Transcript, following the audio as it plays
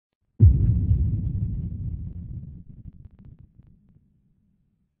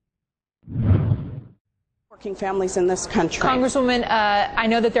working families in this country. Congresswoman, I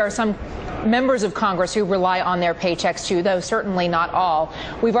know that there are some members of Congress who rely on their paychecks too, though certainly not all.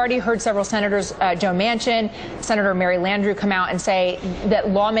 We've already heard several senators, Joe Manchin, Senator Mary Landrieu, come out and say that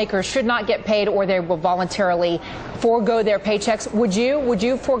lawmakers should not get paid or they will voluntarily forego their paychecks. Would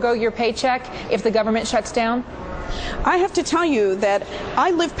you forego your paycheck if the government shuts down? I have to tell you that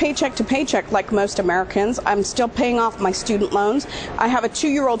I live paycheck to paycheck like most Americans. I'm still paying off my student loans. I have a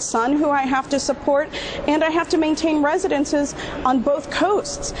 2-year-old son who I have to support, and I have to maintain residences on both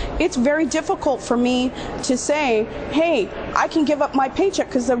coasts. It's very difficult for me to say, hey, I can give up my paycheck,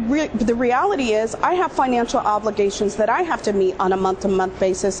 because the reality is I have financial obligations that I have to meet on a month-to-month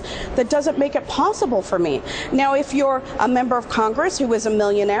basis that doesn't make it possible for me. Now, if you're a member of Congress who is a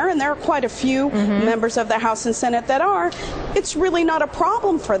millionaire, and there are quite a few members of the House and Senate that are, it's really not a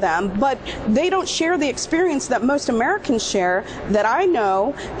problem for them, but they don't share the experience that most Americans share, that I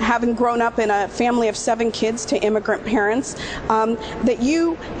know, having grown up in a family of 7 kids to immigrant parents, that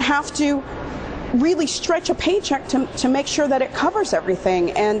you have to really stretch a paycheck to make sure that it covers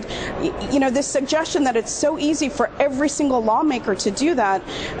everything. And you know, this suggestion that it's so easy for every single lawmaker to do that,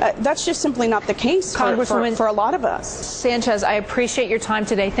 that's just simply not the case for a lot of us. Sanchez, I appreciate your time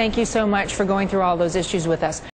today. Thank you so much for going through all those issues with us.